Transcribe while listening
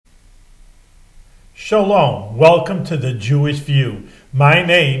Shalom, welcome to the Jewish View. My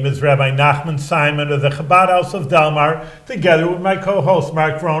name is Rabbi Nachman Simon of the Chabad House of Delmar, together with my co-host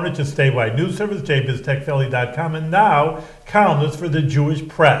Mark Veronich of Statewide News Service, jbiztechphilly.com, and now columnist for the Jewish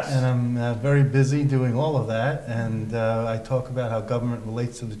Press. And I'm very busy doing all of that, and I talk about how government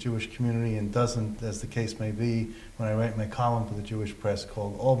relates to the Jewish community and doesn't, as the case may be, when I write my column for the Jewish Press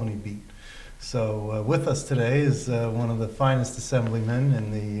called Albany Beat. So with us today is one of the finest assemblymen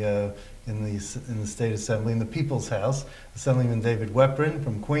in the State Assembly, in the People's House, Assemblyman David Weprin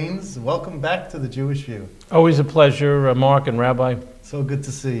from Queens. Welcome back to the Jewish View. Always a pleasure, Mark and Rabbi. So good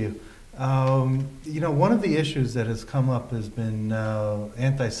to see you. You know, one of the issues that has come up has been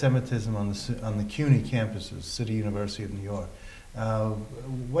anti-Semitism on the CUNY campuses, City University of New York. How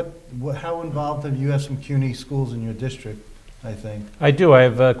involved have you? Have some CUNY schools in your district, I think? I do. I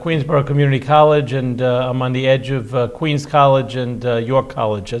have Queensborough Community College, and I'm on the edge of Queens College and York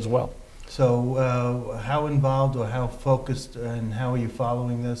College as well. So how involved or how focused and how are you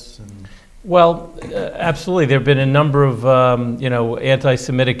following this? Well, absolutely. There have been a number of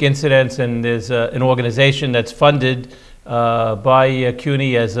anti-Semitic incidents, and there's an organization that's funded by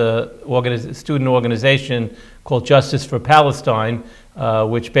CUNY as a student organization called Justice for Palestine,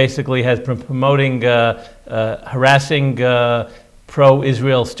 which basically has been promoting harassing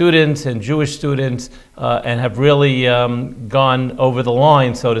pro-Israel students and Jewish students, and have really gone over the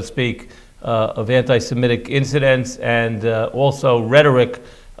line, so to speak, of anti-Semitic incidents and also rhetoric,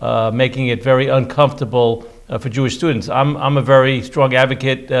 making it very uncomfortable for Jewish students. I'm a very strong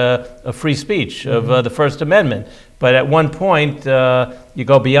advocate of free speech, of the First Amendment. But at one point, you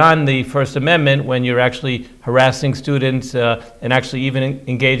go beyond the First Amendment when you're actually harassing students and actually even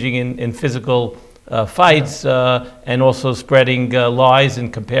engaging in physical fights, and also spreading lies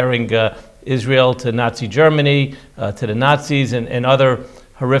and comparing Israel to Nazi Germany, to the Nazis, and other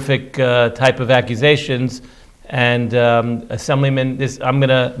horrific type of accusations. And Assemblyman, I'm going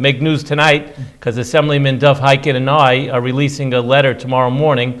to make news tonight because Assemblyman Dov Hikind and I are releasing a letter tomorrow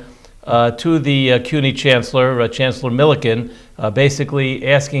morning to the CUNY Chancellor, Chancellor Milliken, basically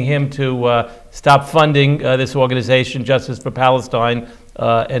asking him to stop funding this organization, Justice for Palestine,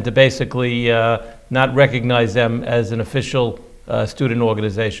 and to basically not recognize them as an official student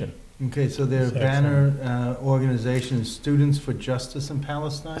organization. Okay, so their banner organization is Students for Justice in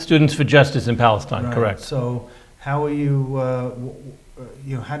Palestine? Students for Justice in Palestine, right. Correct. So how are you,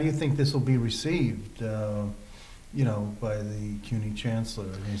 how do you think this will be received, by the CUNY Chancellor?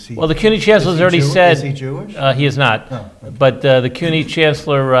 Well, the CUNY Chancellor has already said... Is he Jewish? He is not. Oh, okay. But the CUNY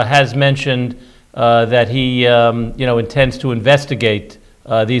Chancellor has mentioned that he, intends to investigate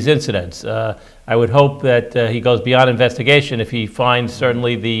these incidents. I would hope that he goes beyond investigation if he finds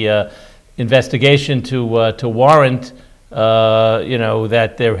certainly the investigation to warrant,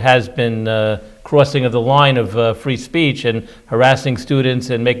 that there has been crossing of the line of free speech and harassing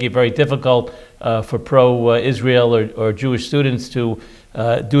students and making it very difficult for pro-Israel or Jewish students to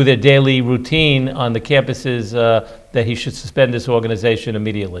do their daily routine on the campuses, that he should suspend this organization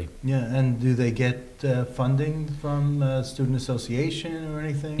immediately. Yeah, and do they get funding from Student Association or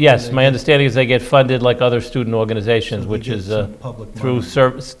anything? Yes, my understanding is they get funded like other student organizations, so which is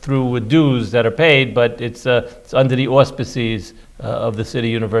through dues that are paid, but it's under the auspices of the City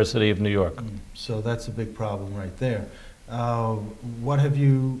University of New York. So that's a big problem right there. What have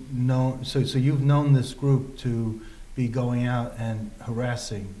you known? So you've known this group to be going out and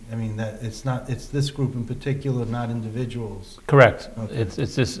harassing. I mean, that it's this group in particular, not individuals. Correct. Okay. It's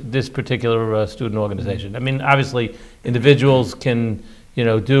this particular student organization. I mean, obviously, individuals can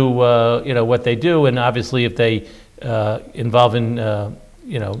do what they do, and obviously, if they involve in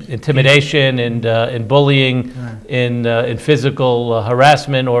intimidation and bullying, right, in physical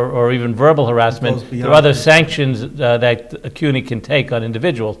harassment or even verbal harassment, there are other sanctions that CUNY can take on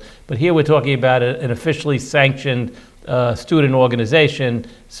individuals. But here we're talking about an officially sanctioned student organization,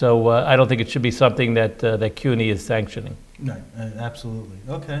 so I don't think it should be something that CUNY is sanctioning. Right, absolutely.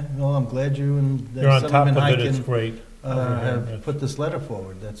 Okay, well, I'm glad you and you're on top of it. It's great. Have put this letter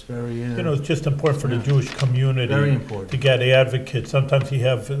forward. That's very... it's just important for the Jewish community. Very important. To get advocates. Sometimes you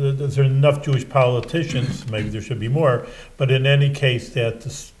have, there's enough Jewish politicians, maybe there should be more, but in any case that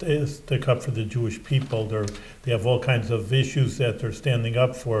stick up for the Jewish people. They have all kinds of issues that they're standing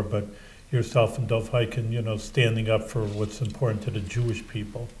up for, but yourself and Dov Hikind, standing up for what's important to the Jewish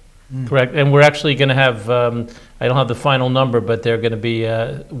people. Correct, and we're actually going to have, I don't have the final number, but there are going to be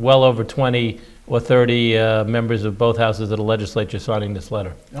well over 20 or 30 members of both houses of the legislature signing this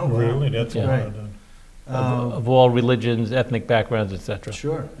letter. Oh, wow. Really? That's a lot. Of all religions, ethnic backgrounds, etc.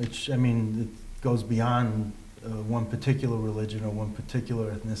 Sure. I mean, it goes beyond one particular religion or one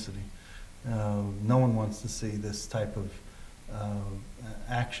particular ethnicity. No one wants to see this type of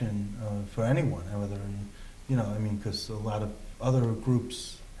action for anyone, whether, I mean, because a lot of other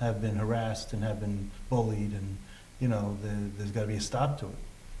groups have been harassed and have been bullied, and, there's got to be a stop to it.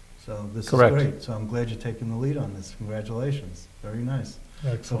 So this Correct. is great. So I'm glad you're taking the lead on this. Congratulations. Very nice. So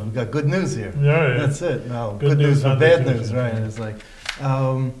Excellent. we've got good news here. Yeah, yeah. That's it. No, Good good news news or on the bad Jewish news, right? It's like,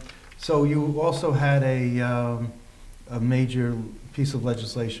 so you also had a major piece of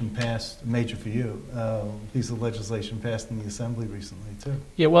legislation passed, major for you, piece of legislation passed in the Assembly recently too.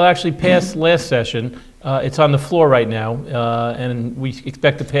 Yeah, well, actually passed last session. It's on the floor right now, and we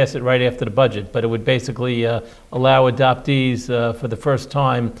expect to pass it right after the budget. But it would basically allow adoptees for the first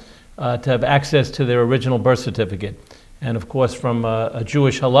time to have access to their original birth certificate. And of course, from a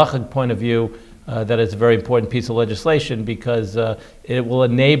Jewish halachic point of view, that is a very important piece of legislation because it will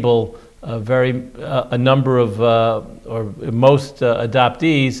enable a number of, or most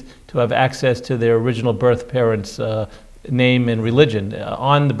adoptees to have access to their original birth parents' name and religion.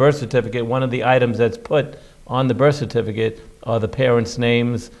 On the birth certificate, one of the items that's put on the birth certificate are the parents'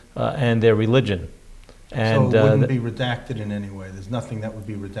 names and their religion. And, so it wouldn't be redacted in any way? There's nothing that would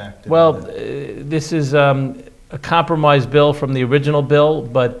be redacted? Well, this is a compromise bill from the original bill,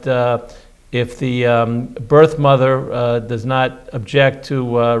 but if the birth mother does not object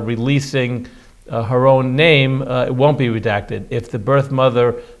to releasing her own name, it won't be redacted. If the birth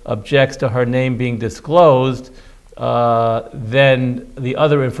mother objects to her name being disclosed, then the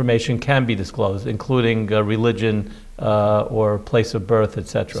other information can be disclosed, including religion or place of birth,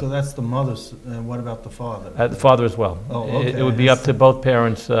 etc. So that's the mother's, what about the father? The father as well. Oh, okay. It would be up to both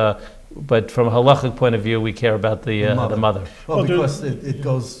parents, but from a halachic point of view, we care about the mother. Well, because it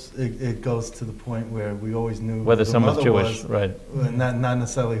goes to the point where we always knew Whether who the someone's mother Jewish, was, right. not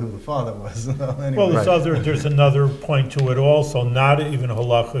necessarily who the father was. Anyway. Well, Right. there's another point to it also, not even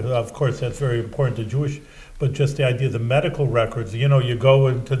halacha, of course, that's very important to Jewish, but just the idea of the medical records. You go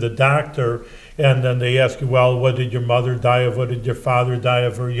into the doctor and then they ask you, well, what did your mother die of? What did your father die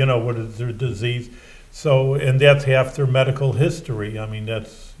of? Or, what is their disease? So, and that's half their medical history. I mean,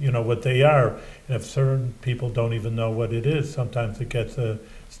 that's, what they are. And if certain people don't even know what it is, sometimes it gets a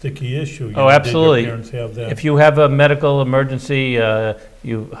sticky issue. Oh, absolutely. Did your parents have that? If you have a medical emergency,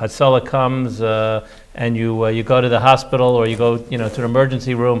 Hatzalah comes and you go to the hospital or you go to an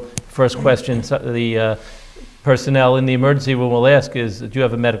emergency room, first question the personnel in the emergency room will ask is, do you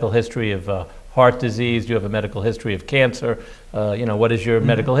have a medical history of heart disease? Do you have a medical history of cancer? What is your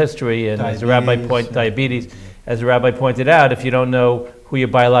medical history? And as the rabbi diabetes. As the rabbi pointed out, if you don't know who your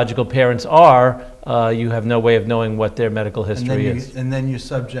biological parents are, you have no way of knowing what their medical history is. And then you're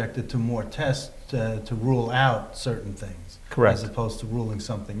subjected to more tests to rule out certain things. Correct. As opposed to ruling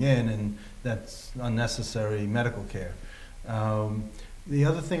something in, and that's unnecessary medical care. The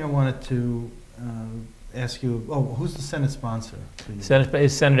other thing I wanted to ask you, who's the Senate sponsor for you? Senate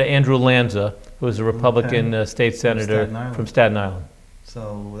is Senator Andrew Lanza, who is a Republican state senator from Staten Island.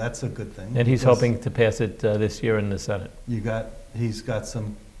 So that's a good thing. And he's hoping to pass it this year in the Senate. He's got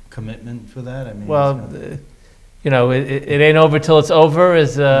some commitment for that? I mean, well, it ain't over till it's over,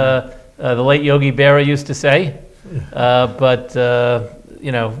 as the late Yogi Berra used to say. But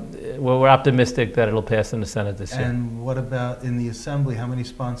we're optimistic that it'll pass in the Senate this year. And what about in the Assembly? How many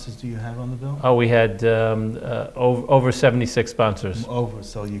sponsors do you have on the bill? Oh, we had over 76 sponsors.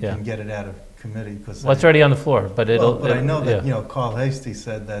 So you can get it out of committee. Well, it's already on the floor, but I know that, Carl Hasty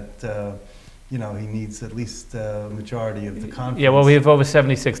said that, he needs at least a majority of the conference. Yeah, well, we have over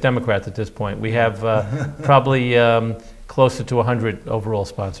 76 Democrats at this point. We have probably closer to 100 overall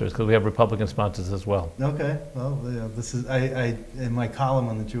sponsors, because we have Republican sponsors as well. Okay, well, this is, in my column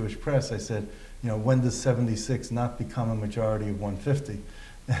on the Jewish Press, I said, when does 76 not become a majority of 150?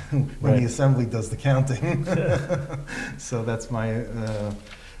 When the Assembly does the counting. So that's my,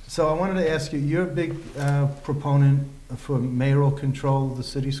 so I wanted to ask you, you're a big proponent for mayoral control of the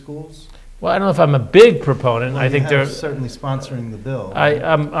city schools? Well, I don't know if I'm a big proponent. Well, I think they're certainly sponsoring the bill.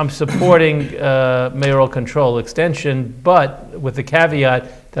 I'm supporting mayoral control extension, but with the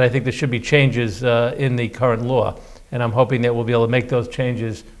caveat that I think there should be changes in the current law, and I'm hoping that we'll be able to make those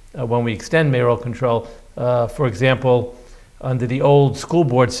changes when we extend mayoral control. For example, under the old school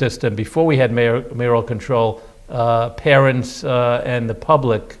board system, before we had mayoral control, parents and the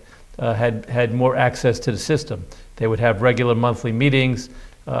public had more access to the system. They would have regular monthly meetings.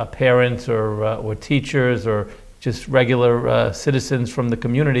 Parents or teachers or just regular citizens from the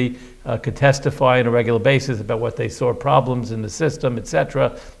community could testify on a regular basis about what they saw problems in the system,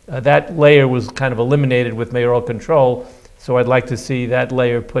 etc. That layer was kind of eliminated with mayoral control. So I'd like to see that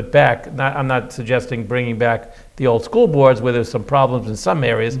layer put back. I'm not suggesting bringing back the old school boards where there's some problems in some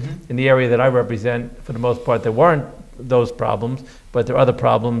areas. In the area that I represent, for the most part, there weren't those problems, but there are other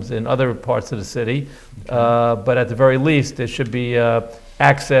problems in other parts of the city. But at the very least, there should be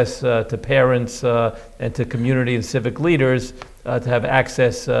access to parents and to community and civic leaders to have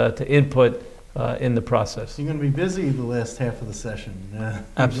access to input in the process. You're going to be busy the last half of the session.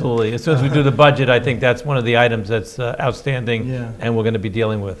 Absolutely. As soon as we do the budget, I think that's one of the items that's outstanding Yeah. and we're going to be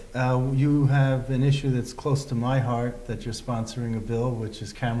dealing with. You have an issue that's close to my heart, that you're sponsoring a bill, which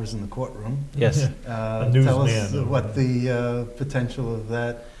is cameras in the courtroom. Yes. Tell us newsman. what the potential of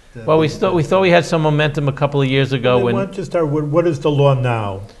that. Well, we thought we had some momentum a couple of years ago Why when. don't you start with, what is the law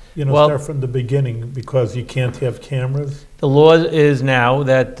now? You know, Well- start from the beginning, because you can't have cameras. The law is now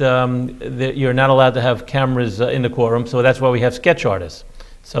that you're not allowed to have cameras in the courtroom, so that's why we have sketch artists.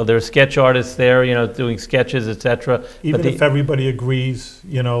 So there are sketch artists there, doing sketches, et cetera. Even if everybody agrees,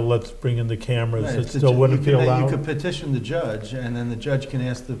 let's bring in the cameras, Right, it it's the still ju- wouldn't be You allowed? could petition the judge, and then the judge can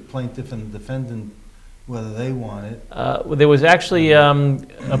ask the plaintiff and the defendant whether they want it. There was actually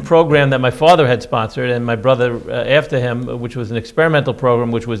a program that my father had sponsored, and my brother after him, which was an experimental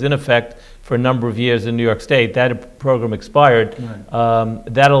program, which was in effect for a number of years in New York State. That program expired. Right.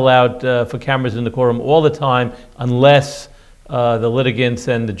 That allowed for cameras in the courtroom all the time, unless the litigants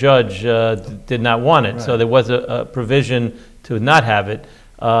and the judge did not want it. So Right. there was a provision to not have it.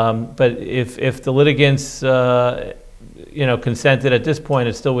 But if the litigants consented at this point,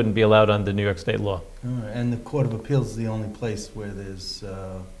 it still wouldn't be allowed under New York State law. All right, and the Court of Appeals is the only place where there's,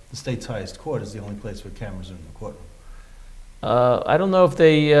 the state's highest court is the only place where cameras are in the courtroom. I don't know if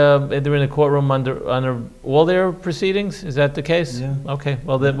they're in the courtroom under all their proceedings. Is that the case? Yeah. Okay.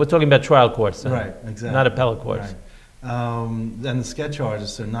 Well, then we're talking about trial courts, then, Right, exactly. not appellate courts. Right. And the sketch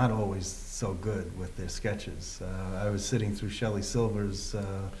artists are not always so good with their sketches. I was sitting through Shelley Silver's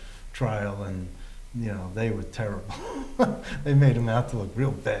trial, and they were terrible. They made him out to look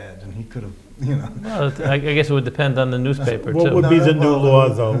real bad, and he could have, Well, I guess it would depend on the newspaper What too. would be the new No, law,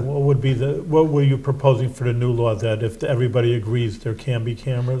 well, though? What were you proposing for the new law, that if everybody agrees there can be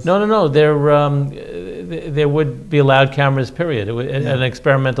cameras? No. There would be allowed cameras, period, at an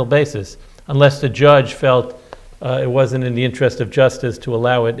experimental basis, unless the judge felt it wasn't in the interest of justice to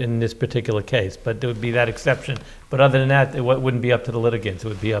allow it in this particular case. But there would be that exception. But other than that, it wouldn't be up to the litigants. It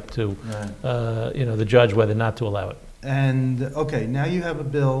would be up to the judge whether not to allow it. And, okay, now you have a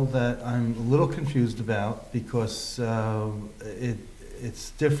bill that I'm a little confused about, because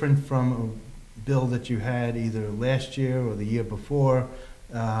it's different from a bill that you had either last year or the year before.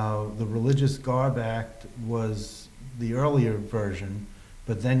 The Religious Garb Act was the earlier version,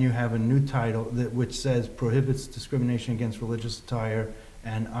 but then you have a new title which says prohibits discrimination against religious attire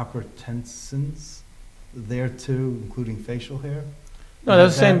and appurtenances thereto, including facial hair. No,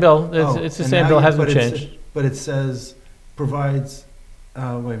 that's the same bill. Oh, It's the and same now bill, you- hasn't but it's- changed. But it says provides, wait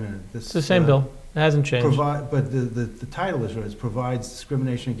a minute. It's the same bill. It hasn't changed. But the title is right, it provides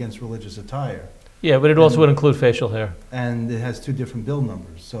discrimination against religious attire. Yeah, but it also would include facial hair. And it has two different bill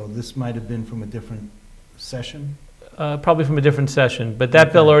numbers, so this might have been from a different session? Probably from a different session, but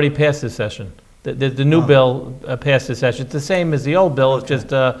that bill Okay. already passed this session. The new Oh. bill passed this session. It's the same as the old bill, it's Okay.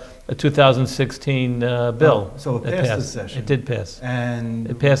 just a 2016 bill. Oh, so it that passed this session? It did pass. And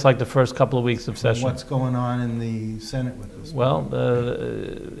It passed like the first couple of weeks of session. what's going on in the Senate with this? Well,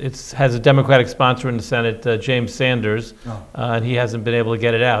 it has a Democratic sponsor in the Senate, James Sanders, Oh. and he hasn't been able to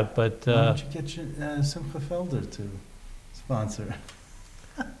get it out, but, Why don't you get Simcha Felder to sponsor?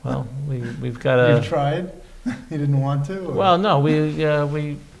 well, we've got You've tried? You didn't want to? or- well, no,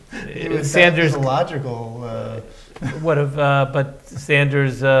 Sanders logical. would have, but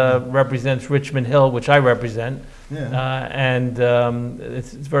Sanders represents Richmond Hill, which I represent, Yeah, and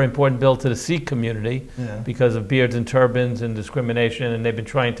it's a very important bill to the Sikh community yeah. because of beards and turbans and discrimination, and they've been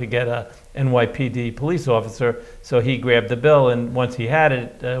trying to get a NYPD police officer, so he grabbed the bill, and once he had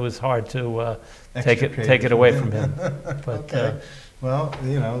it, it was hard to take it away from him. But, Okay. Well,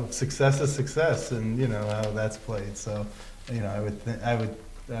 success is success, and you know how that's played. So,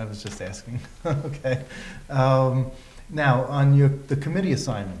 I was just asking. Okay. Now, on the committee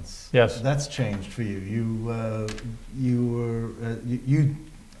assignments. Yes. That's changed for you. You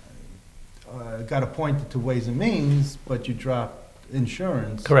got appointed to Ways and Means, but you dropped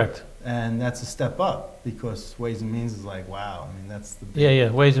insurance. Correct. And that's a step up, because Ways and Means is like, wow, I mean, that's the big.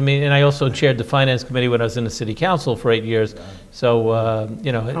 Yeah, Ways and Means, and I also chaired the Finance Committee when I was in the City Council for 8 years, so, How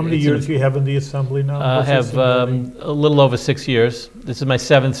many years do you have in the assembly now? I What's the have seniority? a little over 6 years. This is my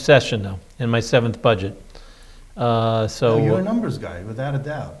 7th session now, and my 7th budget. Oh, you're a numbers guy, without a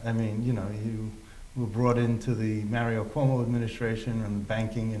doubt. I mean, were brought into the Mario Cuomo administration and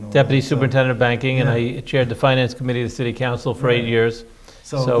banking and all Deputy that. So- Superintendent of Banking, and Yeah. I chaired the Finance Committee of the City Council for Right. 8 years.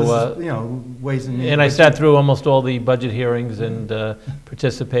 So So, this is, ways and means. And I but sat you- through almost all the budget hearings and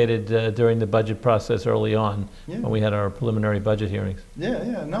participated during the budget process early on Yeah. when we had our preliminary budget hearings.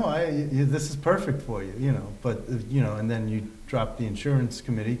 Yeah, no, this is perfect for you, but, and then you drop the insurance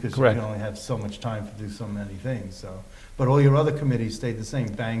committee because you Correct. can only have so much time to do so many things, so. But all your other committees stayed the same,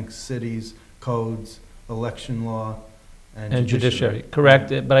 banks, cities, codes, election law, And judiciary, correct.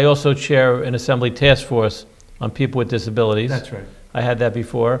 But I also chair an assembly task force on people with disabilities. That's right. I had that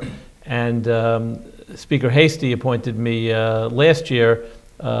before. And Speaker Hasty appointed me last year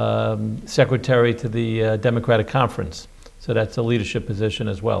secretary to the Democratic Conference. So that's a leadership position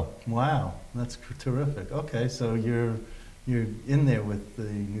as well. Wow, that's terrific. Okay, so you're in there with the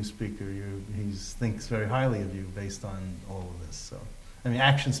new speaker. He thinks very highly of you based on all of this. So, I mean,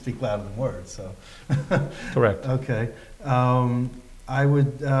 actions speak louder than words. So, Correct. okay. I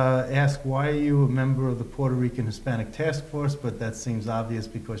would ask, why are you a member of the Puerto Rican Hispanic Task Force? But that seems obvious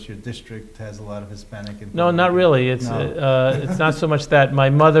because your district has a lot of Hispanic. And No, not really. It's it's not so much that. My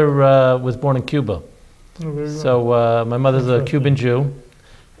mother was born in Cuba. Oh, very well. So my mother's a Interesting. Cuban Jew,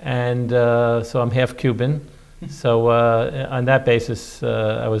 and so I'm half Cuban. So on that basis,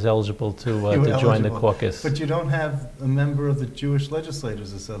 I was eligible to were join the eligible. caucus. But you don't have a member of the Jewish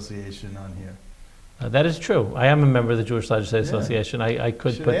Legislators Association on here. That is true. I am a member of the Jewish Legislative Yeah. Association. I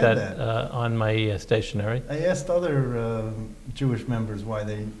could Should put add that on my stationery. I asked other Jewish members why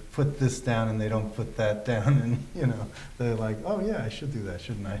they put this down and they don't put that down, and they're like, "Oh yeah, I should do that,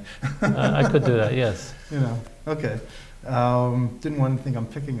 shouldn't I?" I could do that. Yes. Okay. Didn't want to think I'm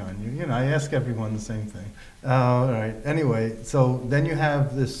picking on you. I ask everyone the same thing. All right. Anyway, so then you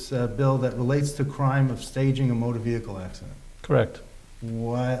have this bill that relates to crime of staging a motor vehicle accident. Correct.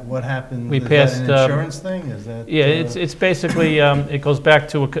 What happened? We Is passed, that an insurance thing? Is that? Yeah, it's basically it goes back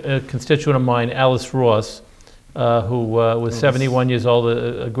to a constituent of mine, Alice Ross, who was 71 years old,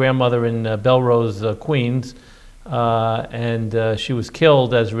 a grandmother in Belrose, Queens, and she was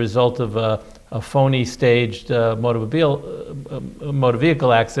killed as a result of a phony staged motor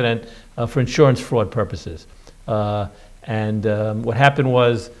vehicle accident for insurance fraud purposes. And what happened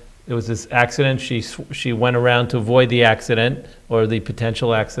was, there was this accident. She went around to avoid the accident or the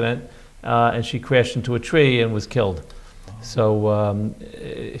potential accident, and she crashed into a tree and was killed. So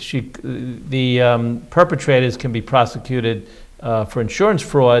the perpetrators can be prosecuted for insurance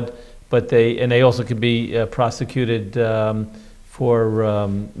fraud, but they also can be prosecuted for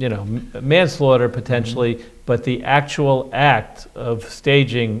manslaughter potentially. Mm-hmm. But the actual act of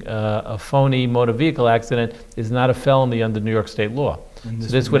staging a phony motor vehicle accident is not a felony under New York State law. So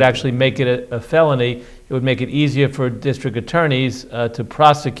this would actually make it a felony. It would make it easier for district attorneys to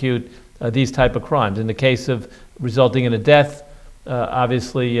prosecute these type of crimes. In the case of resulting in a death,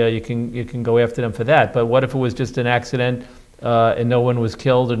 obviously you can go after them for that. But what if it was just an accident and no one was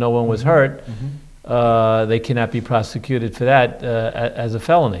killed or no one was hurt? Mm-hmm. They cannot be prosecuted for that as a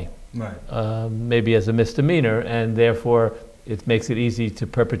felony. Right. Maybe as a misdemeanor, and therefore it makes it easy to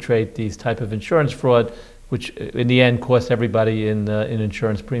perpetrate these type of insurance fraud, which in the end costs everybody in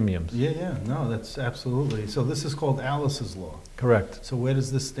insurance premiums. Yeah, no, that's absolutely. So this is called Alice's Law. Correct. So where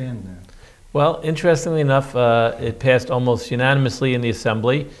does this stand now? Well, interestingly enough, it passed almost unanimously in the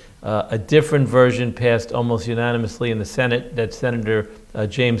Assembly. A different version passed almost unanimously in the Senate that Senator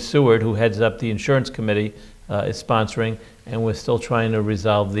James Seward, who heads up the Insurance Committee, is sponsoring, and we're still trying to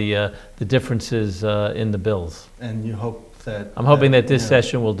resolve the differences in the bills. And you hope that... I'm hoping that this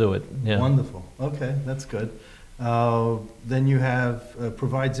session will do it. Yeah. Wonderful. Okay, that's good. Then you have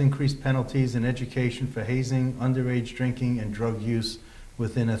provides increased penalties in education for hazing, underage drinking, and drug use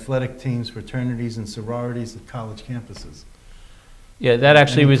within athletic teams, fraternities, and sororities at college campuses. Yeah, that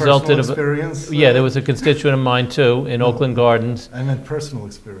actually Any resulted personal experience? Yeah, there was a constituent of mine too in Oakland Gardens. I meant personal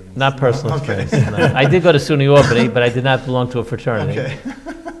experience. Not personal Okay. experience. No. I did go to SUNY Albany, but I did not belong to a fraternity. Okay.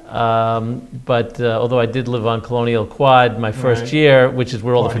 But although I did live on Colonial Quad my first Right. year, which is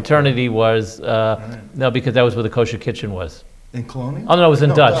where all the Quad. fraternity was, Right. no, because that was where the kosher kitchen was. In Colonial? Oh, no, it was in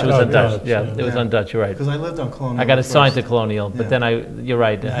No, Dutch. It was Dutch. in Dutch. Dutch, Yeah, yeah. it was on Dutch. You're right. Because I lived on Colonial. I got assigned to first. Colonial, but Yeah. then you're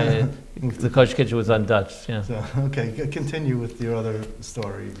right. The kosher kitchen was on Dutch. Yeah. So, okay, continue with your other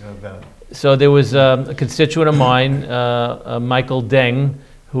story about... So there was a constituent of mine, Michael Deng,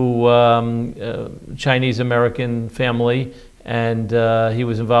 who Chinese-American family, and he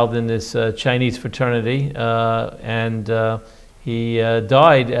was involved in this Chinese fraternity, and he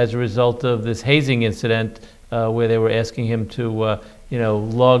died as a result of this hazing incident where they were asking him to,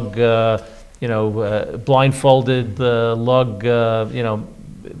 lug, blindfolded, lug,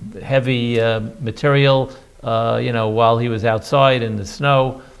 heavy material, while he was outside in the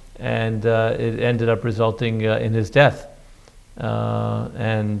snow, and it ended up resulting in his death. It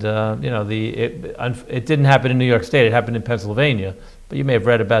didn't happen in New York State, it happened in Pennsylvania, but you may have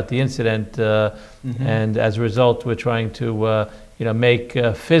read about the incident, and as a result, we're trying to make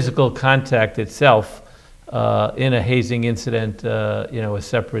physical contact itself in a hazing incident, a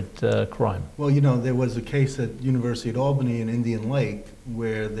separate crime. Well, there was a case at University at Albany in Indian Lake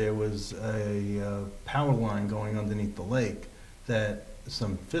where there was a power line going underneath the lake that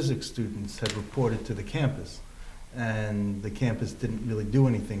some physics students had reported to the campus. And the campus didn't really do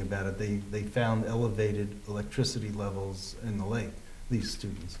anything about it. They found elevated electricity levels in the lake, these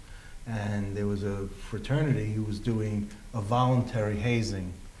students. And there was a fraternity who was doing a voluntary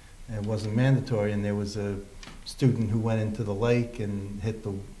hazing. It wasn't mandatory, and there was a student who went into the lake and hit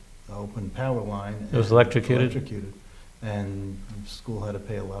the open power line. It was electrocuted? And the school had to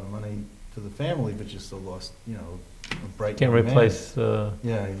pay a lot of money to the family, but you still lost, a bright Can't young man. replace your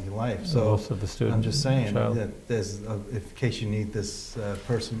life. So most of the student. I'm just saying child. that there's, in case you need this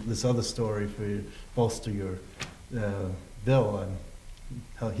this other story for bolster your bill,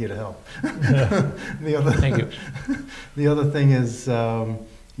 I'm here to help. Thank you. The other thing is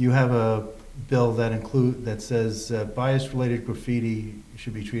you have a bill that says bias-related graffiti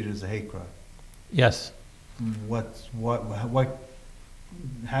should be treated as a hate crime. Yes.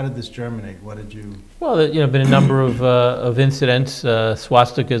 How did this germinate? What did you? Well, been a number of incidents.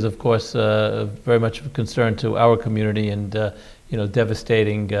 Swastikas, of course, very much of a concern to our community, and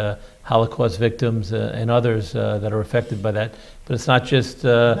devastating Holocaust victims and others that are affected by that. But it's not just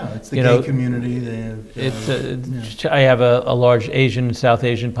no, it's the gay community. I have a large South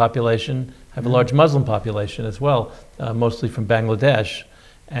Asian population. I have a large Muslim population as well, mostly from Bangladesh,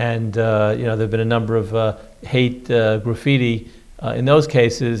 and there have been a number of hate graffiti. In those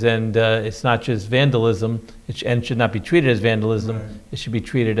cases, and it's not just vandalism, and should not be treated as vandalism, right. It should be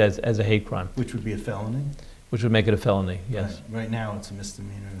treated as a hate crime. Which would be a felony? Which would make it a felony, yes. Right now, it's a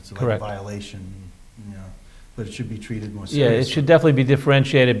misdemeanor, it's like a Correct. violation, but it should be treated more seriously. Yeah, it should definitely be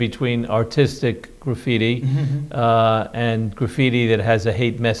differentiated between artistic graffiti and graffiti that has a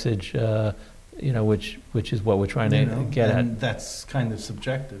hate message, which is what we're trying to get and at. That's kind of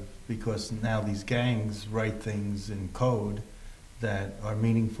subjective, because now these gangs write things in code that are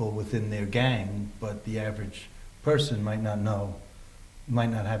meaningful within their gang, but the average person might not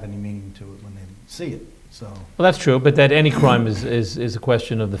have any meaning to it when they see it. So. Well, that's true, but that any crime is a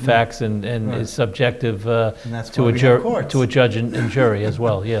question of the facts and Right. is subjective And that's to why a we have courts. to a judge and jury as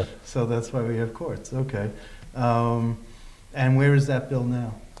well. Yeah. So that's why we have courts. Okay. And where is that bill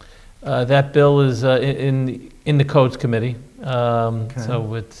now? That bill is in the Codes Committee. Okay.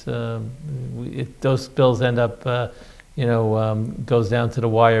 So it's those bills end up goes down to the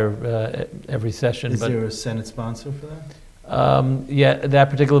wire every session. Is there a Senate sponsor for that? Yeah, that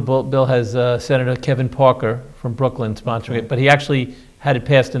particular bill has Senator Kevin Parker from Brooklyn sponsoring it, but he actually had it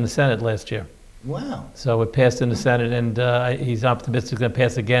passed in the Senate last year. Wow. So it passed in the Senate, and he's optimistic it's going to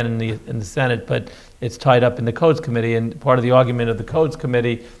pass again in the Senate, but it's tied up in the Codes Committee, and part of the argument of the Codes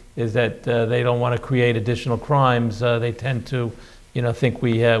Committee is that they don't want to create additional crimes. They tend to, think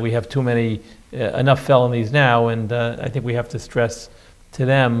we have too many, enough felonies now, and I think we have to stress to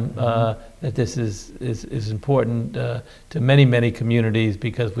them that this is important to many, many communities,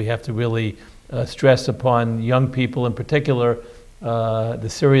 because we have to really stress upon young people in particular the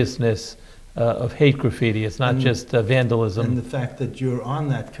seriousness of hate graffiti. It's not just vandalism. And the fact that you're on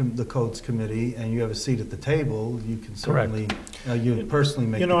the Codes Committee and you have a seat at the table, you can certainly, you personally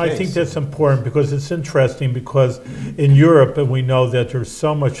make the case. I think that's important, because it's interesting, because in Europe, and we know that there's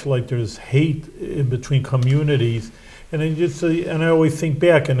so much, there's hate in between communities, and I always think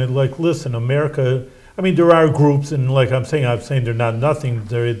back, and listen, America, there are groups, and I'm saying they're not nothing.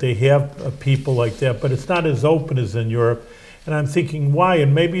 They have people like that, but it's not as open as in Europe. And I'm thinking, why?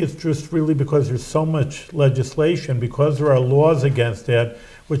 And maybe it's just really because there's so much legislation, because there are laws against that,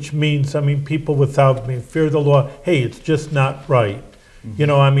 which means, people without fear of the law, hey, it's just not right.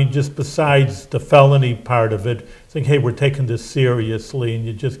 Mm-hmm. Just besides the felony part of it, think, hey, we're taking this seriously, and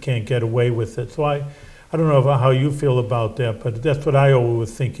you just can't get away with it. So I don't know how you feel about that, but that's what I always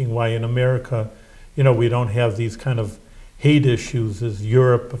was thinking, why in America, we don't have these kind of hate issues as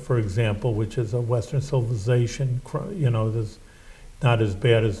Europe, for example, which is a Western civilization, is not as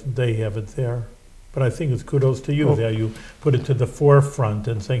bad as they have it there. But I think it's kudos to you that you put it to the forefront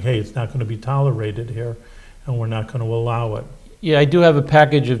and saying, hey, it's not going to be tolerated here, and we're not going to allow it. Yeah, I do have a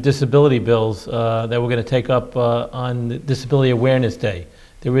package of disability bills that we're going to take up on Disability Awareness Day.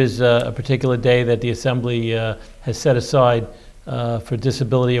 There is a particular day that the Assembly has set aside for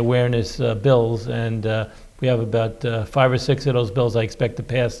disability awareness bills, and we have about 5 or 6 of those bills I expect to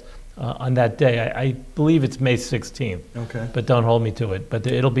pass on that day. I believe it's May 16th, Okay. but don't hold me to it. But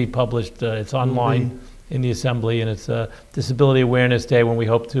it'll be published, it's online in the Assembly, and it's a Disability Awareness Day when we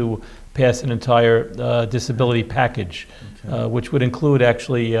hope to pass an entire disability package, Okay. which would include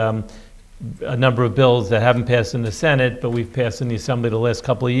actually a number of bills that haven't passed in the Senate, but we've passed in the Assembly the last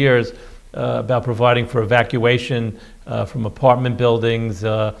couple of years about providing for evacuation from apartment buildings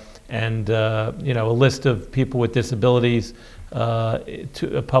and a list of people with disabilities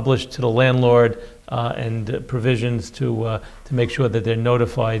published to the landlord and provisions to make sure that they're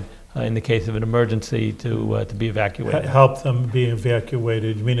notified in the case of an emergency to be evacuated. Help them be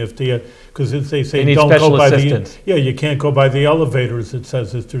evacuated. I mean, because if they say They need don't special go by assistance. you can't go by the elevators. It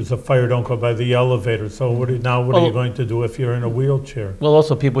says if there's a fire, don't go by the elevator. So what are you going to do if you're in a wheelchair? Well,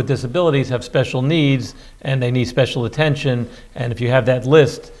 also people with disabilities have special needs and they need special attention. And if you have that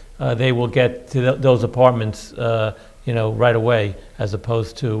list, they will get to those apartments, right away, as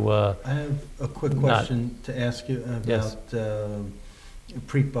opposed to. I have a quick question to ask you about Yes.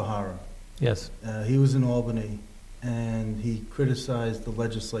 Preet Bharara. Yes. He was in Albany, and he criticized the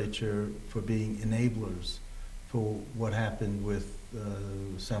legislature for being enablers for what happened with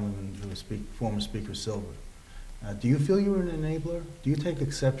Assemblyman, former Speaker Silver. Do you feel you were an enabler? Do you take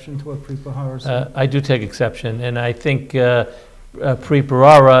exception to what Preet Bharara said? I do take exception, and I think Preet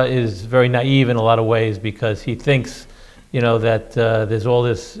Bharara is very naive in a lot of ways because he thinks, that there's all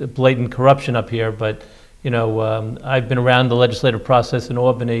this blatant corruption up here, but I've been around the legislative process in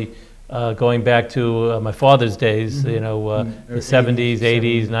Albany going back to my father's days, the 70s,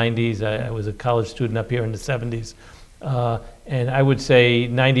 80s, 90s. I was a college student up here in the 70s. And I would say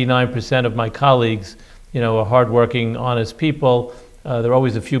 99% of my colleagues, are hardworking, honest people. There are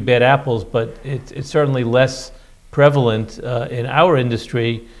always a few bad apples, but it's certainly less prevalent in our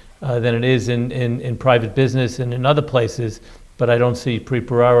industry than it is in private business and in other places. But I don't see Preet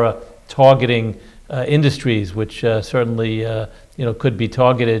Bharara targeting industries, which certainly could be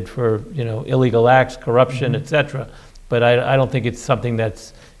targeted for illegal acts, corruption, etc. But I don't think it's something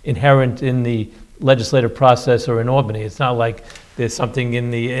that's inherent in the legislative process or in Albany. It's not like there's something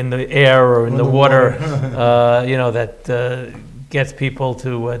in the air or in the water, that gets people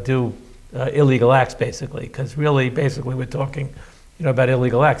to do illegal acts, basically. Because really, basically, we're talking, about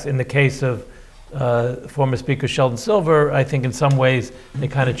illegal acts. In the case of former Speaker Sheldon Silver, I think in some ways they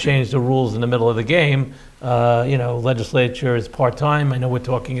kind of changed the rules in the middle of the game. Legislature is part-time. I know we're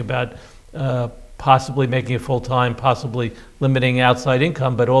talking about possibly making it full-time, possibly limiting outside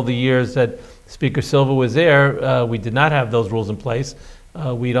income, but all the years that Speaker Silver was there, we did not have those rules in place.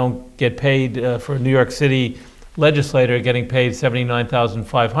 We don't get paid for a New York City legislator getting paid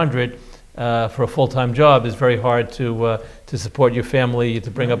 $79,500 for a full-time job is very hard to support your family,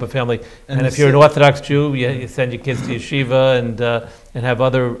 to bring up a family. And if you're an Orthodox Jew, you send your kids to yeshiva and have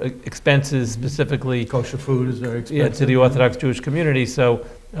other expenses specifically. Kosher food is very expensive. Yeah, to the Orthodox Jewish community. So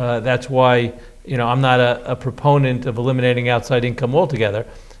that's why I'm not a proponent of eliminating outside income altogether.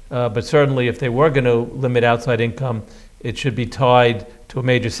 But certainly, if they were going to limit outside income, it should be tied to a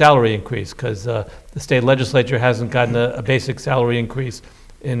major salary increase, because the state legislature hasn't gotten a basic salary increase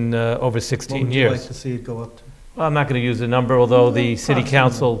in over 16 What would years. you like to see it go up to? Well, I'm not going to use the number, although the city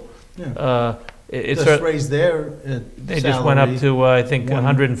council, Yeah. it's Just raise their they just went up to I think one-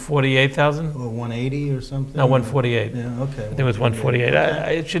 148,000. Or 180 or something? No, 148. Yeah, okay. I think it was 148.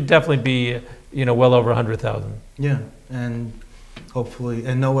 It should definitely be well over 100,000, Yeah, and hopefully,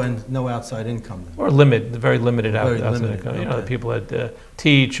 and no outside income then. or very limited Very outside limited, income. The okay. people that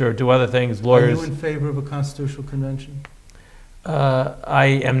teach or do other things, Are lawyers. you in favor of a constitutional convention?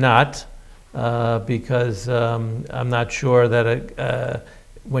 I am not, because I'm not sure that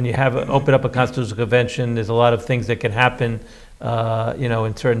when you open up a constitutional convention, there's a lot of things that can happen,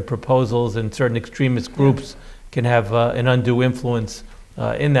 in certain proposals, and certain extremist groups can have an undue influence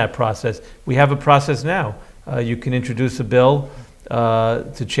in that process. We have a process now. You can introduce a bill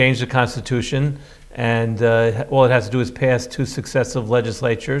to change the Constitution, and all it has to do is pass 2 successive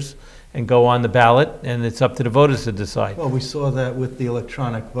legislatures and go on the ballot, and it's up to the voters to decide. Well, we saw that with the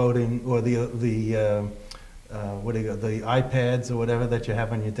electronic voting, or the iPads or whatever that you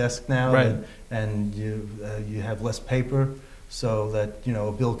have on your desk now. Right. And you have less paper, so that,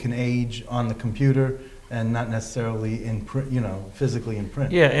 a bill can age on the computer and not necessarily in print, physically in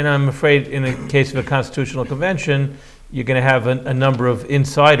print. Yeah, and I'm afraid in the case of a constitutional convention, you're going to have a number of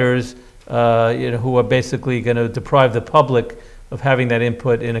insiders, who are basically going to deprive the public of having that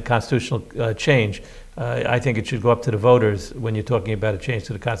input in a constitutional change. I think it should go up to the voters when you're talking about a change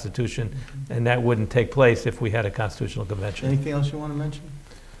to the Constitution, and that wouldn't take place if we had a constitutional convention. Anything else you want to mention?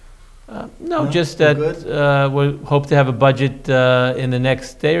 No, just We're that we hope to have a budget in the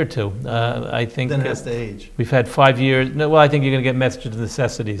next day or two. I think Then it has to age. we've had 5 years. No, well, I think you're going to get message of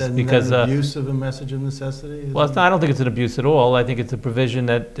necessities Then because that abuse of a message of necessity? well, it's not, I don't think it's an abuse at all. I think it's a provision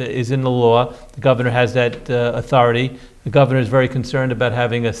that is in the law. The governor has that authority. The governor is very concerned about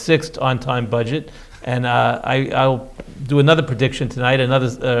having a 6th on-time budget, and I'll do another prediction tonight.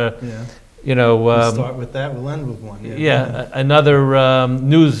 Another. Yeah. You know, We'll start with that, we'll end with one. yeah, another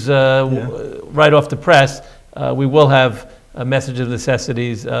news right off the press. We will have a message of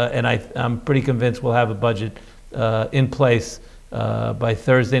necessities, and I'm pretty convinced we'll have a budget in place by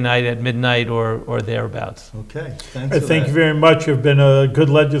Thursday night at midnight or thereabouts. Okay, thanks for Thank that. you very much. You've been a good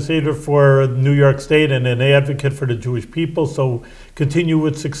legislator for New York State and an advocate for the Jewish people, so continue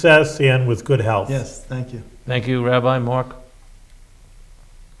with success and with good health. Yes, thank you. Thank you, Rabbi Mark.